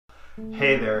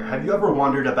Hey there, have you ever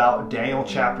wondered about Daniel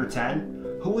chapter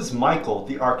 10? Who is Michael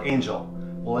the Archangel?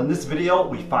 Well, in this video,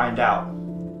 we find out.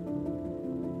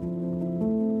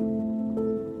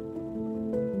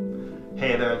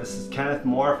 Hey there, this is Kenneth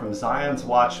Moore from Zion's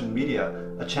Watchman Media,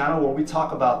 a channel where we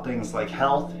talk about things like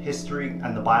health, history,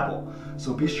 and the Bible.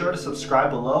 So be sure to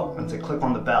subscribe below and to click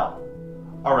on the bell.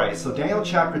 Alright, so Daniel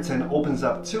chapter 10 opens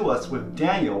up to us with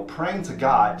Daniel praying to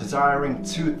God, desiring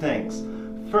two things.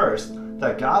 First,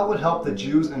 that God would help the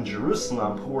Jews in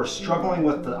Jerusalem who were struggling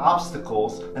with the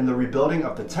obstacles in the rebuilding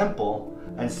of the temple.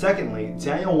 And secondly,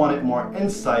 Daniel wanted more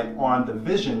insight on the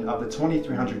vision of the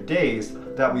 2300 days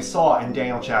that we saw in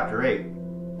Daniel chapter 8.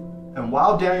 And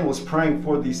while Daniel was praying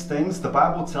for these things, the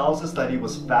Bible tells us that he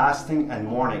was fasting and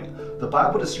mourning. The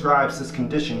Bible describes his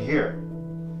condition here.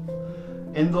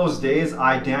 In those days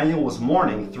I, Daniel, was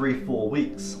mourning 3 full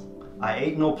weeks. I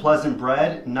ate no pleasant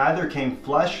bread, neither came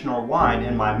flesh nor wine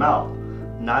in my mouth.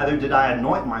 Neither did I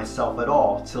anoint myself at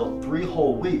all, till 3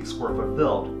 whole weeks were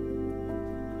fulfilled.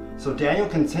 So Daniel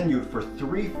continued for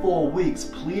 3 full weeks,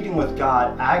 pleading with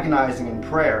God, agonizing in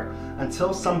prayer,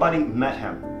 until somebody met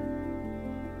him.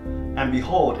 And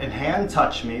behold, an hand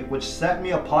touched me, which set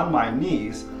me upon my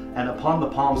knees, and upon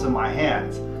the palms of my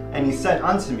hands. And he said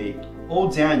unto me,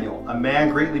 O Daniel, a man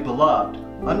greatly beloved,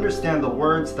 understand the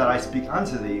words that I speak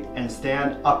unto thee, and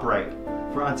stand upright,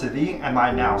 for unto thee am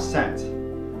I now sent.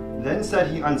 Then said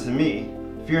he unto me,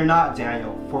 Fear not,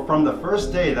 Daniel, for from the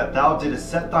first day that thou didst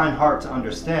set thine heart to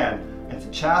understand, and to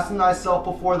chasten thyself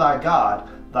before thy God,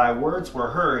 thy words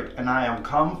were heard, and I am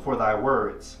come for thy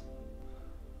words.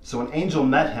 So an angel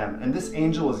met him, and this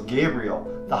angel is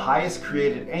Gabriel, the highest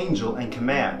created angel in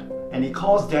command, and he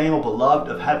calls Daniel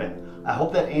beloved of heaven. I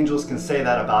hope that angels can say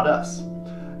that about us.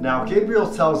 Now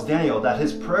Gabriel tells Daniel that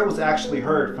his prayer was actually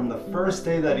heard from the first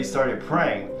day that he started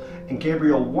praying, and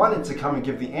Gabriel wanted to come and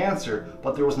give the answer,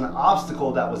 but there was an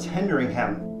obstacle that was hindering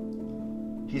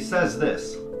him. He says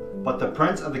this, But the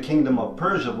prince of the kingdom of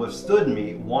Persia withstood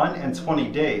me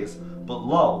 21 days, but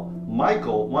lo,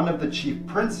 Michael, one of the chief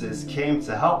princes, came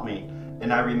to help me,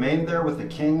 and I remained there with the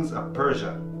kings of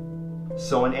Persia.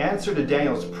 So in answer to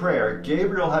Daniel's prayer,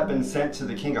 Gabriel had been sent to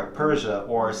the king of Persia,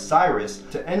 or Cyrus,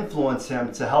 to influence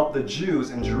him to help the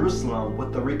Jews in Jerusalem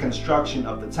with the reconstruction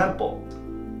of the temple.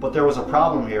 But there was a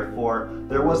problem here, for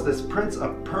there was this prince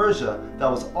of Persia that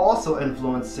was also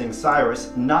influencing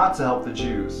Cyrus not to help the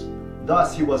Jews.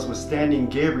 Thus he was withstanding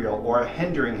Gabriel, or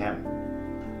hindering him.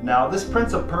 Now this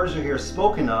prince of Persia here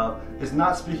spoken of is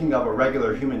not speaking of a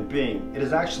regular human being. It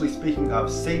is actually speaking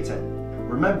of Satan.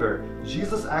 Remember,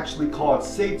 Jesus actually called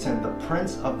Satan the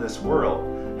prince of this world,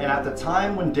 and at the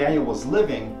time when Daniel was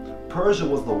living, Persia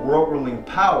was the world-ruling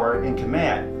power in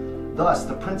command. Thus,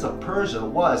 the prince of Persia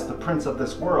was the prince of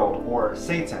this world, or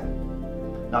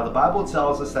Satan. Now the Bible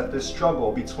tells us that this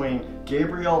struggle between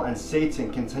Gabriel and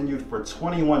Satan continued for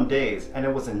 21 days, and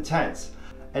it was intense.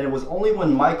 And it was only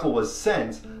when Michael was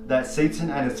sent that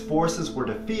Satan and his forces were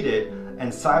defeated,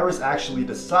 and Cyrus actually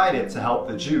decided to help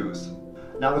the Jews.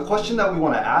 Now the question that we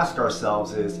want to ask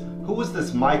ourselves is, who was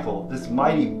this Michael, this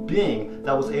mighty being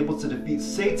that was able to defeat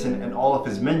Satan and all of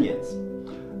his minions?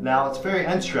 Now it's very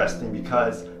interesting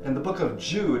because in the book of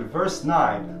Jude, verse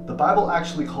 9, the Bible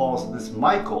actually calls this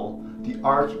Michael the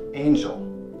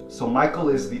Archangel. So Michael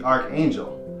is the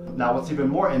Archangel. Now what's even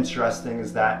more interesting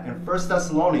is that in 1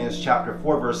 Thessalonians chapter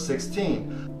 4, verse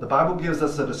 16, the Bible gives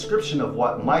us a description of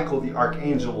what Michael the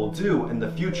Archangel will do in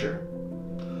the future.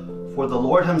 For the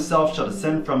Lord himself shall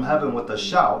descend from heaven with a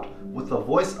shout, with the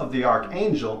voice of the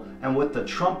archangel, and with the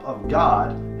trump of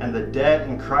God, and the dead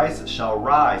in Christ shall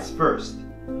rise first.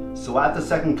 So at the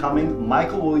second coming,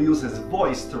 Michael will use his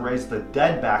voice to raise the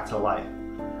dead back to life.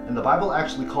 And the Bible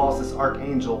actually calls this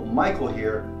archangel Michael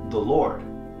here, the Lord.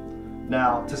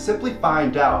 Now, to simply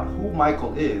find out who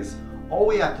Michael is, all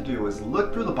we have to do is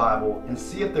look through the Bible and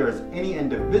see if there is any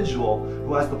individual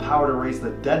who has the power to raise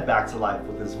the dead back to life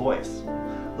with his voice.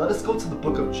 Let us go to the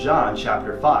book of John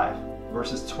chapter 5,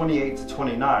 verses 28 to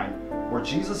 29, where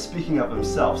Jesus, speaking of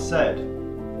himself, said,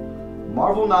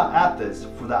 Marvel not at this,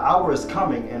 for the hour is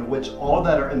coming in which all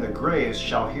that are in the graves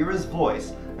shall hear his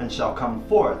voice, and shall come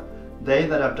forth, they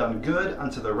that have done good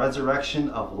unto the resurrection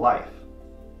of life.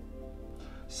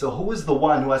 So who is the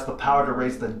one who has the power to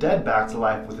raise the dead back to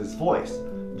life with his voice?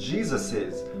 Jesus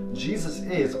is. Jesus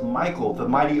is Michael, the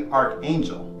mighty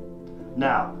archangel.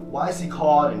 Now, why is he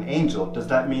called an angel? Does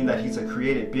that mean that he's a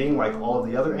created being like all of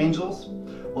the other angels?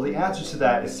 Well, the answer to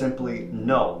that is simply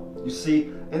no. You see,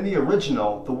 in the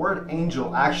original, the word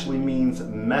angel actually means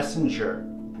messenger.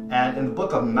 And in the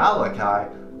book of Malachi,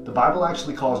 the Bible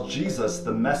actually calls Jesus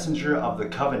the messenger of the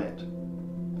covenant.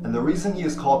 And the reason he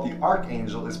is called the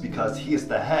Archangel is because he is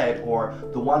the head, or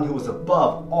the one who is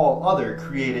above all other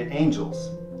created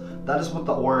angels. That is what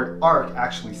the word arch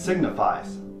actually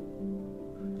signifies.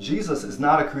 Jesus is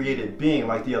not a created being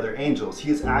like the other angels. He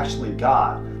is actually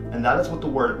God. And that is what the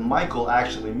word Michael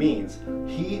actually means.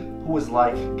 He who is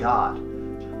like God.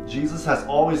 Jesus has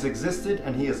always existed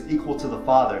and he is equal to the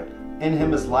Father. In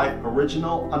him is life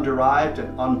original, underived,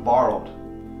 and unborrowed.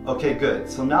 Okay, good.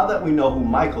 So now that we know who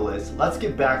Michael is, let's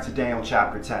get back to Daniel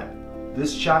chapter 10.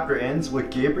 This chapter ends with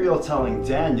Gabriel telling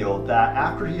Daniel that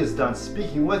after he is done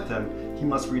speaking with him, he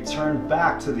must return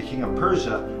back to the king of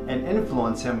Persia and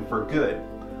influence him for good.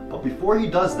 But before he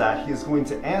does that, he is going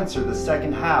to answer the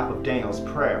second half of Daniel's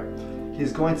prayer. He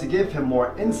is going to give him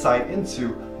more insight into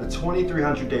the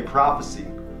 2300-day prophecy.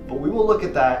 But we will look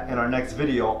at that in our next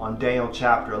video on Daniel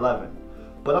chapter 11.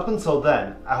 But up until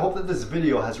then, I hope that this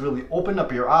video has really opened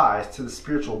up your eyes to the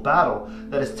spiritual battle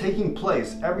that is taking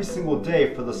place every single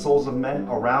day for the souls of men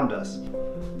around us.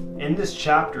 In this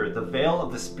chapter, the veil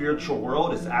of the spiritual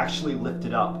world is actually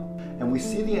lifted up, and we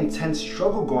see the intense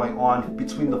struggle going on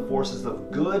between the forces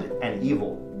of good and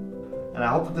evil. And I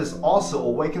hope that this also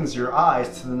awakens your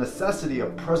eyes to the necessity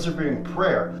of persevering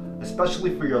prayer,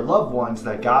 especially for your loved ones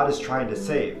that God is trying to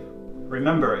save.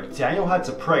 Remember, Daniel had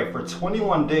to pray for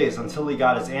 21 days until he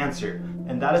got his answer,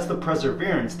 and that is the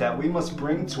perseverance that we must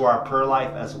bring to our prayer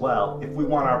life as well if we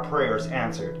want our prayers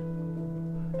answered.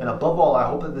 And above all, I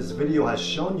hope that this video has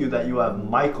shown you that you have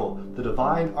Michael, the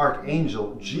divine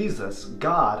archangel, Jesus,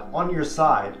 God, on your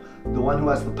side, the one who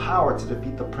has the power to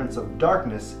defeat the prince of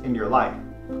darkness in your life.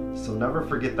 So never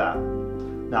forget that.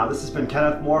 Now, this has been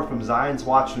Kenneth Moore from Zion's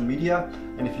Watchman Media,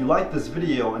 and if you like this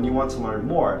video and you want to learn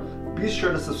more, be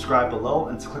sure to subscribe below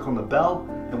and to click on the bell,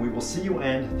 and we will see you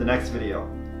in the next video.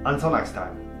 Until next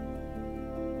time.